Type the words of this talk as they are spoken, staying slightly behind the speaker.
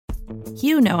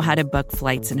You know how to book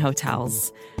flights and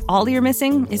hotels. All you're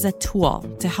missing is a tool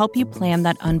to help you plan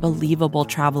that unbelievable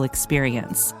travel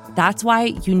experience. That's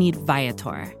why you need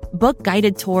Viator. Book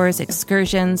guided tours,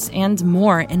 excursions, and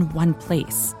more in one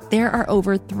place. There are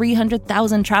over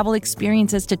 300,000 travel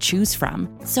experiences to choose from,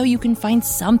 so you can find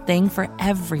something for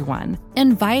everyone.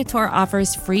 And Viator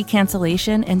offers free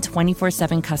cancellation and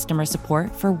 24/7 customer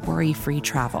support for worry-free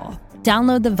travel.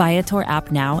 Download the Viator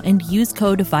app now and use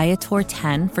code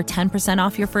Viator10 for 10%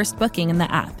 off your first booking in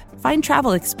the app. Find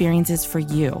travel experiences for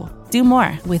you. Do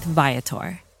more with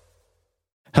Viator.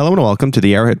 Hello and welcome to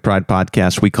the Arrowhead Pride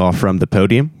podcast we call From the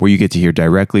Podium, where you get to hear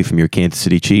directly from your Kansas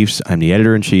City Chiefs. I'm the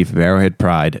editor-in-chief of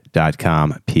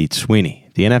ArrowheadPride.com, Pete Sweeney.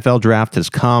 The NFL draft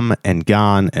has come and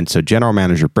gone, and so General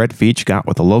Manager Brett Veach got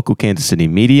with the local Kansas City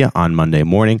media on Monday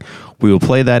morning. We will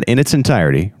play that in its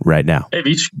entirety right now. Hey,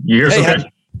 Veach, you hear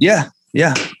something? Yeah.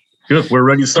 Good. We're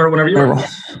ready to start whenever you are.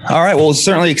 All right. Well, it's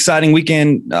certainly an exciting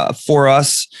weekend for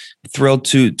us. Thrilled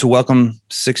to welcome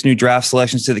 6 new draft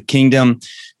selections to the Kingdom.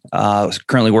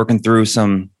 Currently working through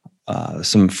some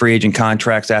free agent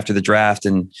contracts after the draft,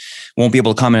 and won't be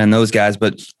able to comment on those guys.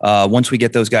 But once we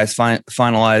get those guys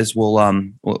finalized,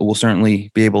 we'll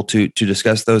certainly be able to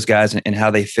discuss those guys and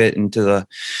how they fit into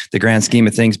the grand scheme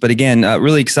of things. But again,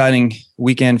 really exciting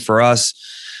weekend for us.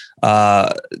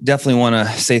 Definitely want to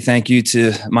say thank you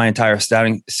to my entire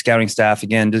scouting staff.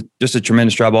 Again, just a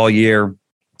tremendous job all year.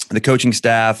 The coaching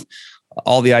staff,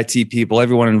 all the IT people,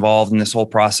 everyone involved in this whole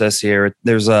process here.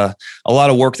 There's a lot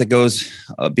of work that goes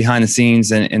behind the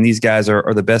scenes, and these guys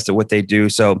are the best at what they do.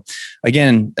 So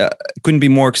again, couldn't be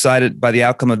more excited by the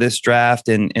outcome of this draft,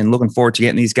 and looking forward to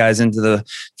getting these guys into the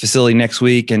facility next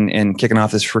week and kicking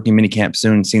off this freaking mini camp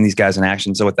soon and seeing these guys in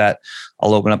action. So with that,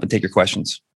 I'll open up and take your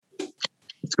questions.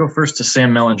 Let's go first to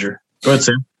Sam Mellinger. Go ahead,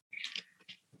 Sam.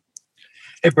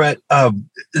 Hey, Brett.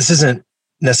 This isn't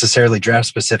necessarily draft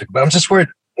specific, but I'm just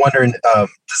wondering, does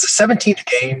the 17th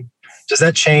game, does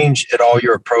that change at all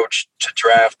your approach to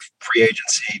draft, free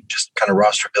agency, just kind of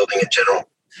roster building in general?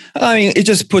 I mean, it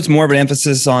just puts more of an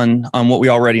emphasis on what we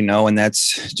already know, and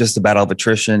that's just the battle of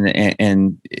attrition.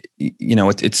 And you know,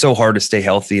 it's so hard to stay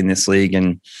healthy in this league,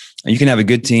 and you can have a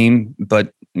good team,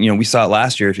 but we saw it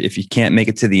last year. If you can't make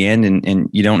it to the end and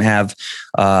you don't have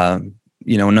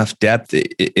enough depth,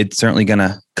 it's certainly going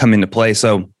to come into play.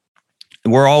 So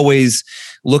we're always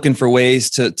looking for ways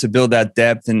to build that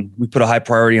depth, and we put a high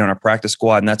priority on our practice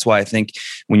squad. And that's why I think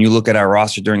when you look at our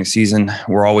roster during the season,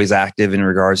 we're always active in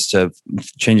regards to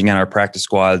changing out our practice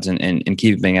squads and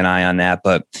keeping an eye on that.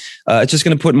 But it's just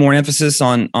going to put more emphasis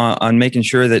on making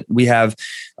sure that we have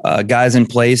guys in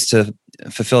place to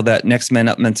fulfill that next man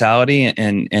up mentality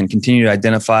and continue to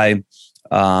identify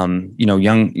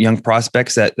young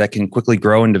prospects that can quickly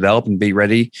grow and develop and be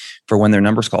ready for when their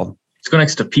number's called. Let's go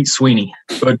next to Pete Sweeney.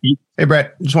 Go ahead, Pete. Hey,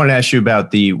 Brett. Just wanted to ask you about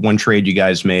the one trade you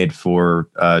guys made for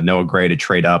Noah Gray to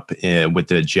trade up with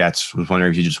the Jets. I was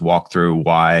wondering if you just walk through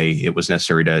why it was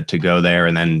necessary to go there,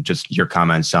 and then just your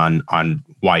comments on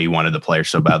why you wanted the player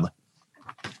so badly.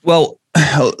 Well,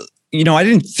 I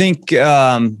didn't think,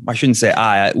 I shouldn't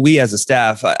say we as a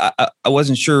staff, I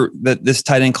wasn't sure that this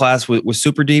tight end class was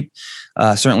super deep.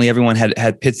 Certainly everyone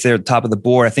had Pitts there at the top of the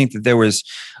board. I think that there was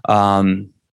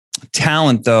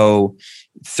talent, though,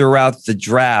 throughout the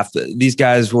draft. These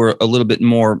guys were a little bit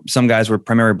more, some guys were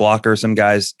primary blockers, some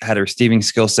guys had a receiving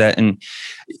skill set. And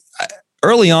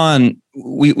early on,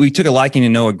 we took a liking to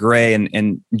Noah Gray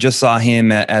and just saw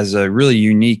him as a really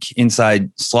unique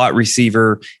inside slot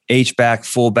receiver, H-back,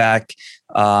 fullback.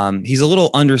 He's a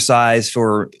little undersized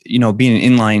for, being an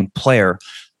inline player,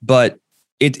 but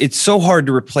it's so hard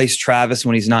to replace Travis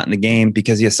when he's not in the game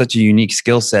because he has such a unique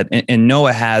skill set. And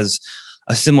Noah has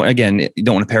a similar, again, you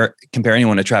don't want to compare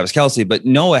anyone to Travis Kelce, but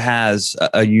Noah has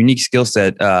a unique skill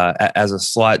set as a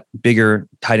slot, bigger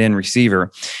tight end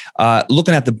receiver.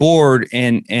 Looking at the board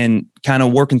and kind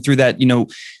of working through that,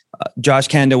 Josh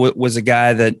Kanda was a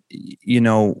guy that,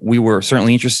 we were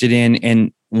certainly interested in.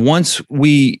 And once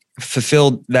we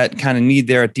fulfilled that kind of need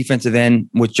there at defensive end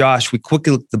with Josh, we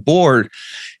quickly looked at the board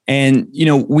and,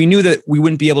 we knew that we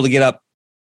wouldn't be able to get up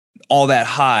all that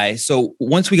high. So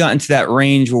once we got into that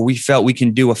range where we felt we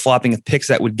can do a flopping of picks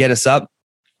that would get us up,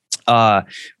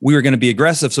 we were going to be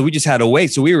aggressive. So we just had to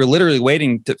wait. So we were literally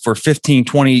waiting for 15,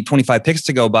 20, 25 picks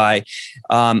to go by.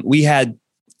 We had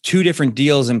 2 different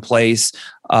deals in place.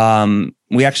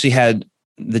 We actually had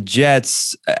the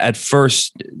Jets at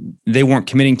first, they weren't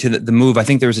committing to the move. I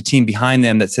think there was a team behind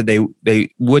them that said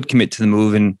they would commit to the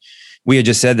move. And we had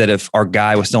just said that if our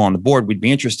guy was still on the board, we'd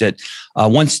be interested.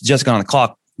 Once Jets got on the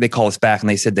clock, they call us back and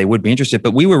they said they would be interested,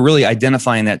 but we were really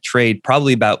identifying that trade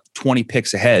probably about 20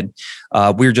 picks ahead.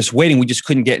 We were just waiting. We just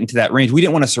couldn't get into that range. We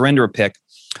didn't want to surrender a pick.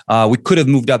 We could have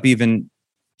moved up even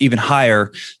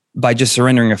higher by just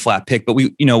surrendering a flat pick, but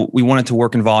we wanted to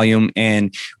work in volume,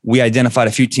 and we identified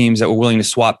a few teams that were willing to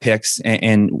swap picks,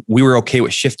 and we were okay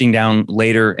with shifting down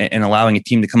later and allowing a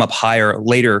team to come up higher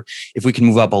later if we can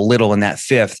move up a little in that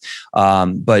fifth.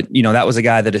 But that was a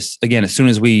guy that is, again, as soon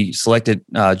as we selected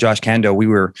Josh Kando,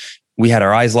 we had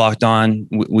our eyes locked on.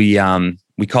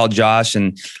 We called Josh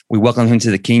and we welcomed him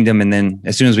to the kingdom. And then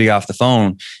as soon as we got off the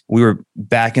phone, we were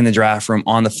back in the draft room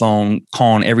on the phone,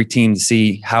 calling every team to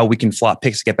see how we can flop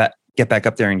picks, get back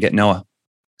up there and get Noah.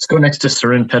 Let's go next to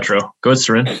Sarin Petro. Go ahead,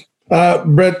 Sarin.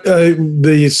 Brett,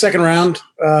 the second round,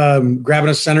 grabbing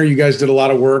a center, you guys did a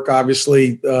lot of work,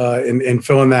 obviously, in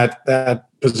filling that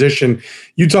position.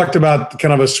 You talked about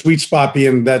kind of a sweet spot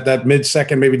being that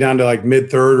mid-second, maybe down to like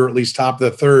mid-third or at least top of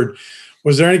the third.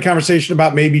 Was there any conversation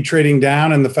about maybe trading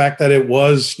down, and the fact that it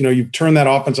was, you've turned that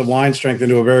offensive line strength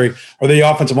into the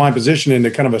offensive line position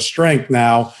into kind of a strength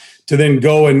now to then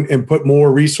go and put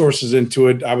more resources into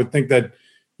it? I would think that,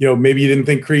 maybe you didn't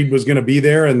think Creed was going to be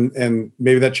there, and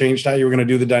maybe that changed how you were going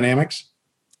to do the dynamics.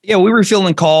 Yeah, we were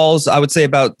fielding calls, I would say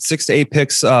about 6 to 8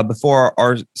 picks before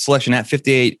our selection at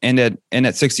 58 and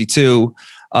at 62.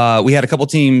 We had a couple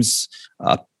teams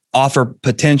offer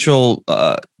potential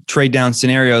trade down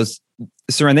scenarios.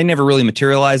 And they never really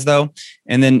materialized though.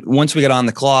 And then once we got on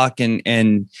the clock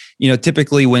and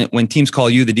typically when teams call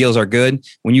you, the deals are good.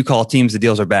 When you call teams, the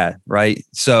deals are bad. Right.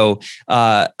 So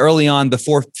early on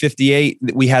before 58,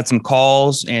 we had some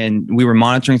calls and we were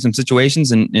monitoring some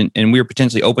situations and we were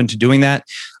potentially open to doing that.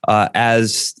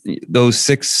 As those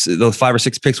 5 or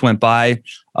 6 picks went by,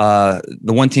 the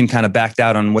one team kind of backed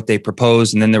out on what they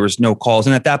proposed, and then there was no calls.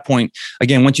 And at that point,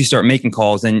 again, once you start making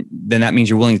calls, then that means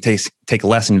you're willing to take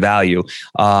less in value.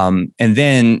 And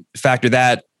then factor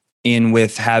that in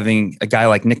with having a guy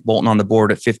like Nick Bolton on the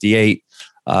board at 58,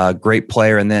 great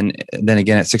player. And then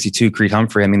again at 62, Creed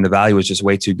Humphrey. I mean, the value was just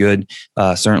way too good.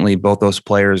 Certainly both those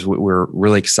players we're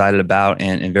really excited about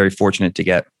and very fortunate to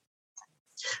get.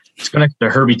 Let's go next to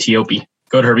Herbie Tiopi.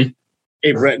 Go ahead, Herbie.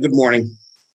 Hey, Brett. Good morning.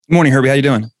 Good morning, Herbie. How you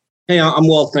doing? Hey, I'm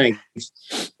well, thanks.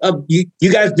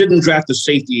 You guys didn't draft a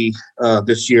safety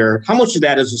this year. How much of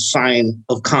that is a sign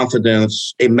of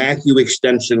confidence? A Matthew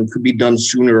extension could be done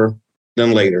sooner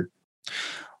than later.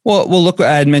 Well, look,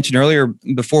 I had mentioned earlier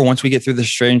before, once we get through the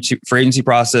free agency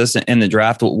process and the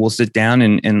draft, we'll sit down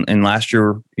and last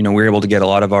year, we were able to get a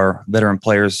lot of our veteran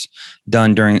players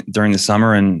done during the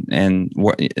summer and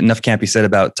enough can't be said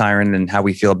about Tyron and how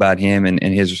we feel about him and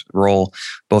his role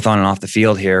both on and off the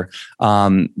field here.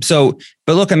 But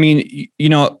look, I mean,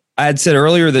 I had said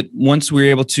earlier that once we were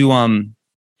able to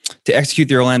execute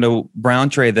the Orlando Brown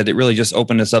trade, that it really just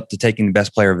opened us up to taking the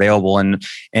best player available. And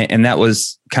that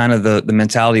was kind of the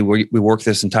mentality we worked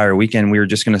this entire weekend. We were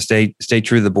just going to stay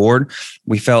true to the board.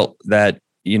 We felt that,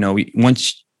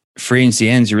 once free agency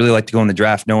ends, you really like to go in the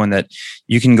draft knowing that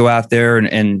you can go out there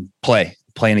and play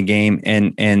in a game.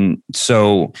 And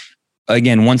so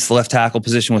again, once the left tackle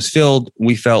position was filled,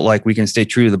 we felt like we can stay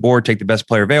true to the board, take the best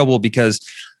player available, because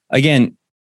again,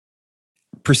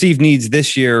 perceived needs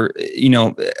this year,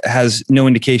 has no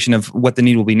indication of what the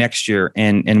need will be next year.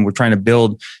 And we're trying to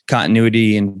build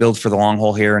continuity and build for the long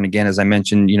haul here. And again, as I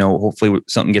mentioned, hopefully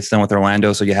something gets done with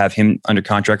Orlando. So you have him under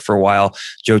contract for a while,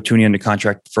 Joe Tooney under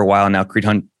contract for a while, and now Creed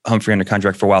Humphrey under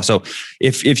contract for a while. So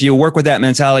if you work with that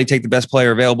mentality, take the best player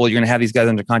available, you're going to have these guys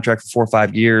under contract for 4 or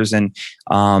 5 years. And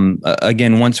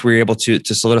again, once we were able to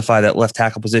solidify that left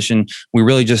tackle position, we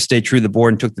really just stayed true to the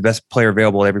board and took the best player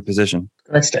available at every position.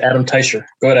 Next to Adam Teicher.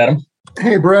 Go ahead, Adam.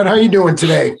 Hey, Brett, how you doing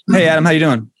today? Hey, Adam, how you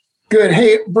doing? Good.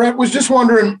 Hey, Brett, was just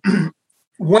wondering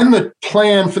when the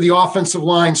plan for the offensive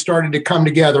line started to come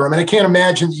together. I mean, I can't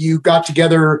imagine that you got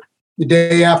together the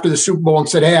day after the Super Bowl and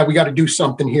said, hey, we got to do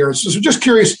something here. So just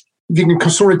curious if you can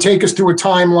sort of take us through a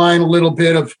timeline, a little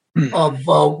bit of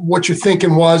what your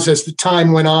thinking was as the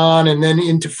time went on and then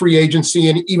into free agency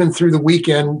and even through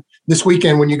this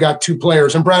weekend when you got 2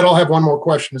 players. And Brad, I'll have one more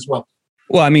question as well.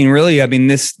 Well, I mean, really,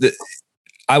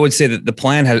 I would say that the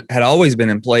plan had always been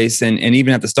in place. And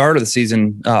even at the start of the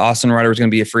season, Austin Ryder was going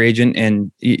to be a free agent.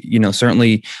 And,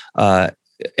 certainly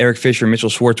Eric Fisher and Mitchell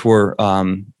Schwartz were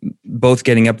both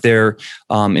getting up there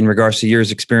in regards to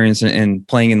years experience and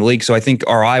playing in the league. So I think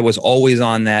our eye was always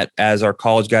on that as our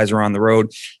college guys were on the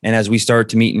road. And as we started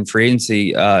to meet in free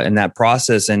agency in that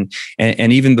process and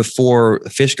even before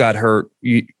Fish got hurt,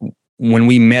 when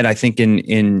we met, I think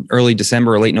in early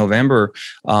December or late November,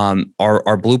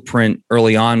 our blueprint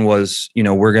early on was,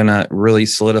 we're going to really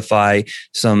solidify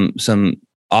some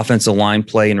offensive line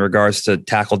play in regards to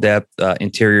tackle depth,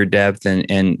 interior depth,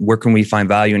 and where can we find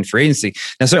value in free agency.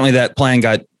 Now, certainly that plan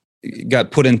got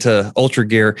put into ultra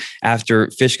gear after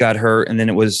Fish got hurt, and then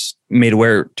it was made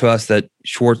aware to us that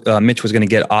Mitch was going to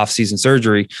get off-season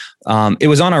surgery. It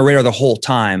was on our radar the whole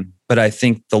time, but I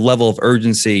think the level of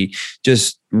urgency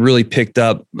just really picked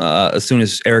up as soon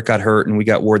as Eric got hurt and we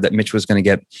got word that Mitch was going to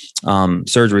get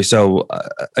surgery. So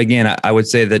again, I would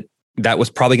say that was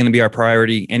probably going to be our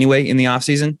priority anyway in the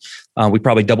offseason. We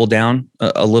probably doubled down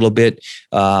a little bit,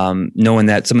 knowing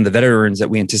that some of the veterans that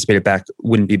we anticipated back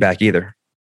wouldn't be back either.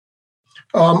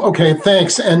 Okay,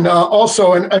 thanks. And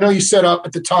also, and I know you said up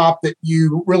at the top that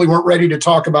you really weren't ready to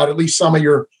talk about at least some of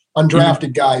your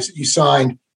undrafted guys that you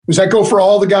signed. Does that go for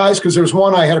all the guys? Because there's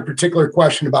one I had a particular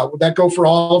question about. Would that go for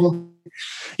all of them?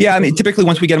 Yeah, I mean, typically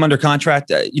once we get them under contract,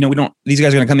 these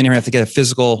guys are going to come in here and have to get a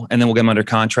physical, and then we'll get them under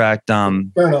contract. Fair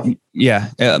enough. Yeah,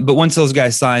 but once those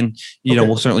guys sign,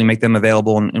 we'll certainly make them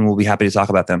available, and we'll be happy to talk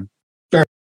about them. Fair.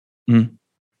 Mm-hmm.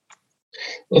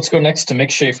 Let's go next to Mick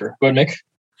Schaefer. Go ahead, Mick.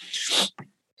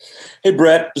 Hey,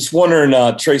 Brett, just wondering,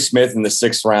 Trey Smith in the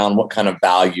 6th round, what kind of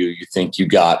value you think you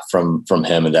got from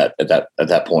him at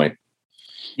that point?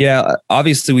 Yeah,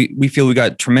 obviously we feel we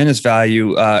got tremendous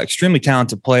value, extremely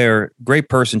talented player, great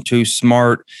person too,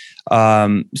 smart.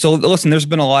 So listen, there's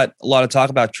been a lot of talk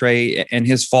about Trey and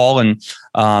his fall, and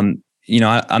I'm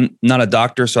not a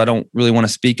doctor, so I don't really want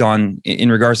to speak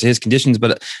in regards to his conditions,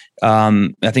 but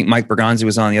I think Mike Bergonzi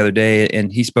was on the other day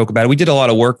and he spoke about it. We did a lot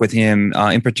of work with him,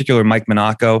 in particular, Mike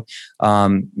Monaco.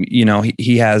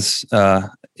 He has,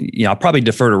 I'll probably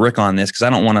defer to Rick on this because I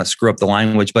don't want to screw up the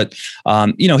language, but,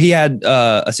 he had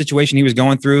a situation he was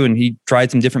going through and he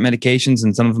tried some different medications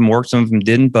and some of them worked, some of them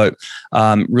didn't, but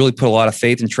really put a lot of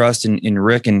faith and trust in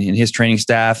Rick and in his training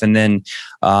staff. And then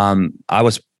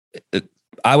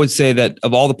I would say that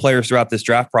of all the players throughout this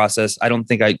draft process, I don't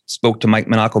think I spoke to Mike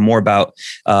Monaco more about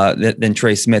than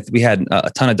Trey Smith. We had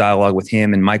a ton of dialogue with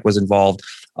him, and Mike was involved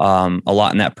a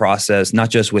lot in that process, not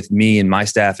just with me and my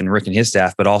staff and Rick and his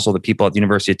staff, but also the people at the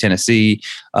University of Tennessee,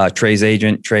 Trey's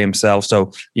agent, Trey himself.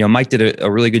 So, Mike did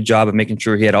a really good job of making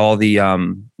sure he had all the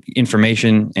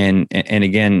information and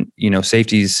again,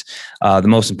 safety's the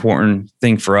most important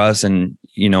thing for us. And,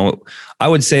 I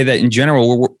would say that in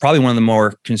general, we're probably one of the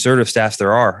more conservative staffs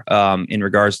there are in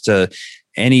regards to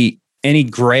any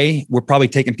gray. We're probably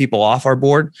taking people off our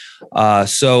board.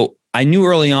 So I knew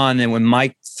early on that when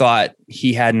Mike thought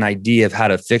he had an idea of how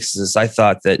to fix this, I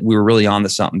thought that we were really on to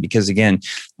something because again,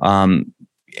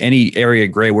 any area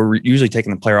gray, we're usually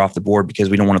taking the player off the board because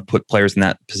we don't want to put players in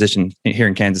that position here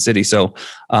in Kansas City. So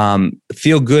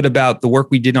feel good about the work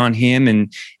we did on him.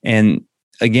 And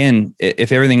again,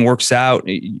 if everything works out,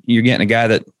 you're getting a guy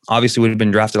that obviously would have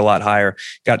been drafted a lot higher,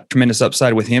 got tremendous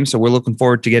upside with him. So we're looking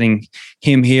forward to getting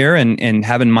him here and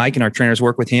having Mike and our trainers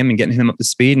work with him and getting him up to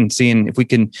speed and seeing if we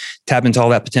can tap into all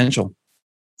that potential.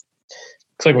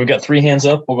 Looks like we've got 3 hands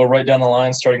up. We'll go right down the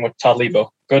line, starting with Todd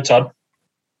Lebo. Go ahead, Todd.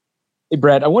 Hey,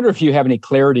 Brett, I wonder if you have any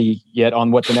clarity yet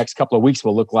on what the next couple of weeks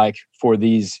will look like for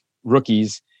these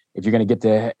rookies, if you're going to get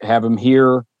to have them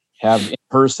here, have in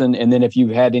person, and then if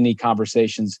you've had any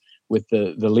conversations with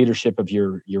the leadership of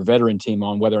your veteran team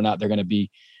on whether or not they're going to be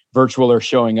virtual or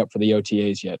showing up for the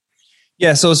OTAs yet.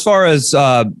 Yeah. So as far as,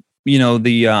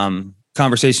 the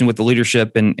conversation with the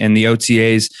leadership and the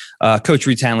OTAs, Coach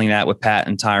Reed's handling that with Pat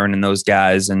and Tyron and those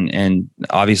guys. And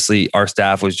obviously our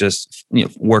staff was just,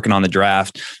 working on the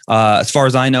draft. As far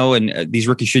as I know, and these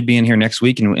rookies should be in here next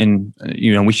week and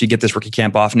we should get this rookie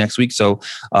camp off next week. So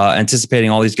anticipating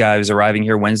all these guys arriving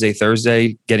here Wednesday,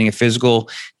 Thursday, getting a physical,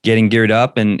 getting geared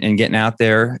up and getting out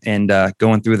there and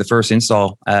going through the first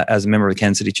install as a member of the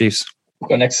Kansas City Chiefs. We'll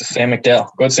go next to Sam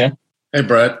McDowell. Go ahead, Sam. Hey,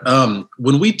 Brett.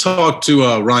 When we talked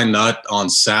to Ryan Nutt on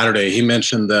Saturday, he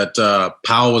mentioned that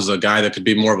Powell was a guy that could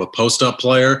be more of a post-up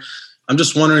player. I'm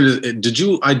just wondering, did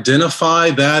you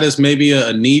identify that as maybe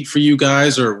a need for you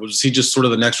guys, or was he just sort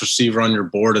of the next receiver on your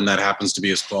board and that happens to be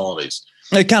his qualities?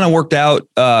 It kind of worked out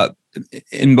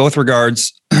in both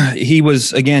regards. He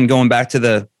was, again, going back to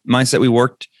the mindset we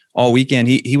worked all weekend.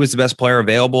 He was the best player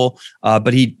available,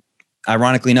 but he,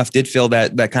 ironically enough, did fill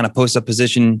that kind of post-up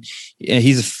position.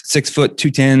 He's a 6 foot,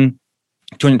 210,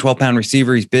 212-pound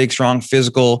receiver. He's big, strong,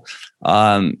 physical.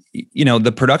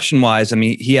 The production-wise,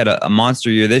 he had a monster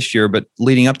year this year, but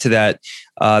leading up to that,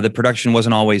 the production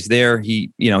wasn't always there.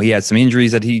 He had some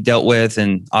injuries that he dealt with,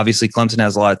 and obviously Clemson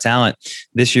has a lot of talent.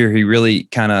 This year, he really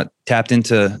kind of tapped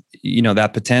into,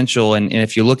 that potential. And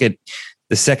if you look at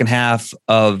the second half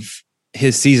of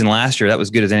his season last year, that was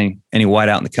good as any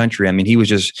wideout in the country. I mean, he was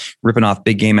just ripping off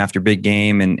big game after big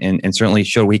game, and certainly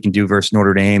showed what he can do versus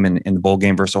Notre Dame and the bowl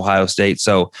game versus Ohio State.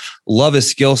 So love his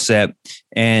skill set.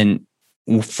 And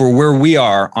for where we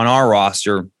are on our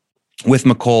roster with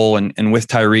McCole and with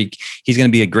Tyreek, he's going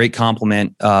to be a great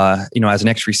complement. As an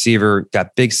X receiver,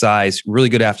 got big size, really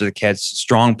good after the catch,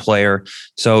 strong player.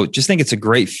 So just think it's a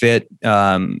great fit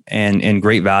and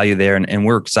great value there. And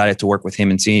we're excited to work with him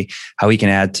and see how he can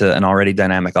add to an already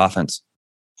dynamic offense.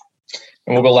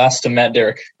 And we'll go last to Matt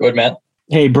Derrick. Go ahead, Matt.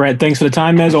 Hey, Brett. Thanks for the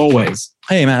time as always.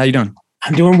 Hey, Matt. How you doing?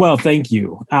 I'm doing well, thank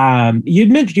you.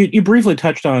 You briefly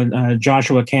touched on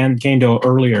Joshua Kando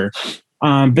earlier.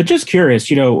 But just curious,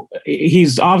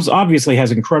 he's obviously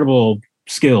has incredible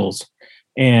skills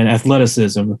and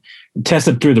athleticism,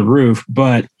 tested through the roof.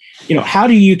 But, how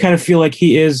do you kind of feel like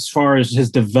he is as far as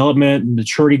his development and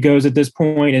maturity goes at this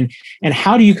point? And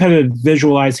how do you kind of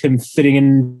visualize him fitting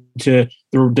into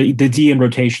the DN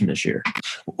rotation this year?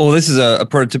 Well, this is a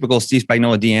prototypical Steve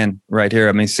Spagnuolo DN right here.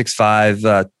 I mean,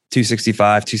 6'5",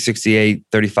 265, 268,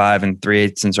 35 and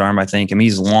 3/8 inch arm, I think. I mean,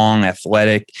 he's long,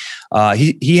 athletic.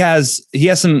 He has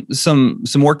some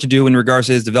work to do in regards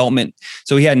to his development.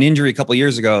 So he had an injury a couple of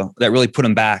years ago that really put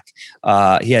him back.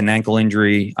 He had an ankle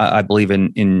injury, I believe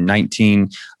in 19.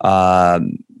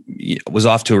 Was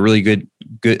off to a really good,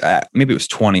 maybe it was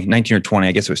 19 or 20.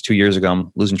 I guess it was 2 years ago.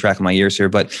 I'm losing track of my years here.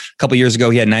 But a couple of years ago,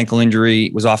 he had an ankle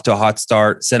injury, was off to a hot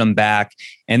start, set him back.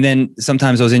 And then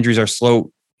sometimes those injuries are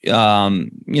slow.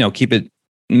 Make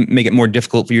it more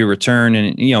difficult for you to return.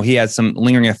 And, he had some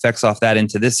lingering effects off that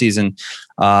into this season.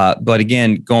 But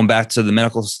again, going back to the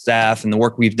medical staff and the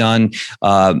work we've done,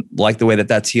 like the way that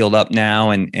that's healed up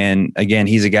now. And again,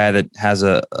 he's a guy that has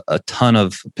a ton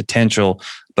of potential,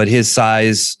 but his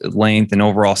size, length, and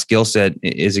overall skill set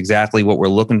is exactly what we're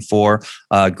looking for.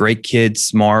 Great kid,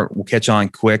 smart, will catch on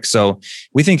quick. So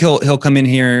we think he'll come in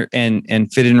here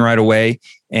and fit in right away.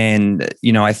 And,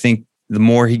 I think the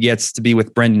more he gets to be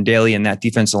with Brendan Daly in that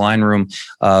defensive line room,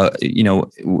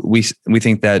 we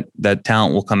think that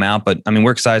talent will come out. But I mean,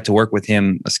 we're excited to work with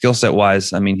him skill set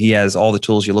wise. I mean, he has all the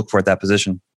tools you look for at that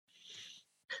position.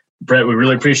 Brett, we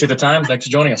really appreciate the time. Thanks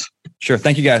for joining us. Sure.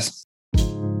 Thank you, guys.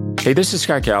 Hey, this is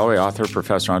Scott Galloway, author,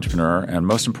 professor, entrepreneur, and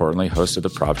most importantly, host of the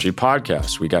Prop G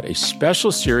podcast. We got a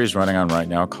special series running on right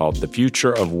now called The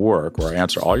Future of Work, where I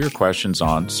answer all your questions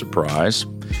on, surprise,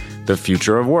 the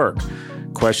future of work.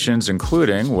 Questions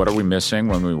including, what are we missing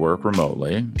when we work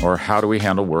remotely? Or how do we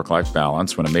handle work-life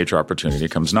balance when a major opportunity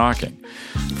comes knocking?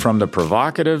 From the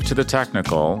provocative to the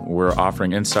technical, we're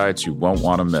offering insights you won't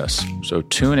want to miss. So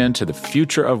tune in to The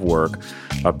Future of Work,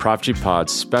 a Prop G Pod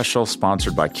special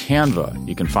sponsored by Canva.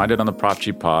 You can find it on the Prop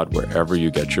G Pod wherever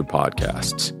you get your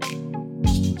podcasts.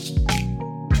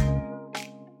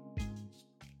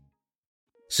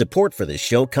 Support for this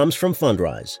show comes from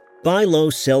Fundrise. Buy low,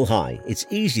 sell high. It's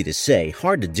easy to say,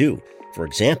 hard to do. For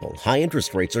example, high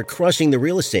interest rates are crushing the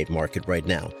real estate market right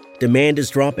now. Demand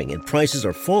is dropping and prices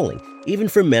are falling, even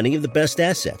for many of the best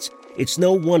assets. It's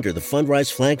no wonder the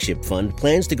Fundrise Flagship Fund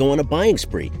plans to go on a buying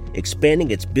spree,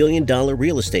 expanding its billion-dollar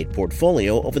real estate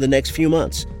portfolio over the next few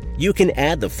months. You can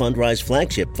add the Fundrise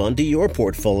Flagship Fund to your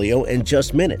portfolio in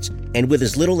just minutes and with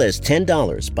as little as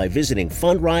 $10 by visiting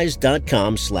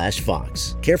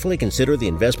fundrise.com/Fox. Carefully consider the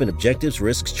investment objectives,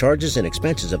 risks, charges, and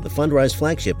expenses of the Fundrise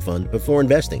Flagship Fund before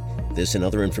investing. This and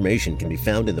other information can be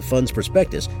found in the fund's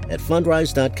prospectus at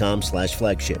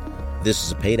fundrise.com/flagship. This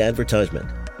is a paid advertisement.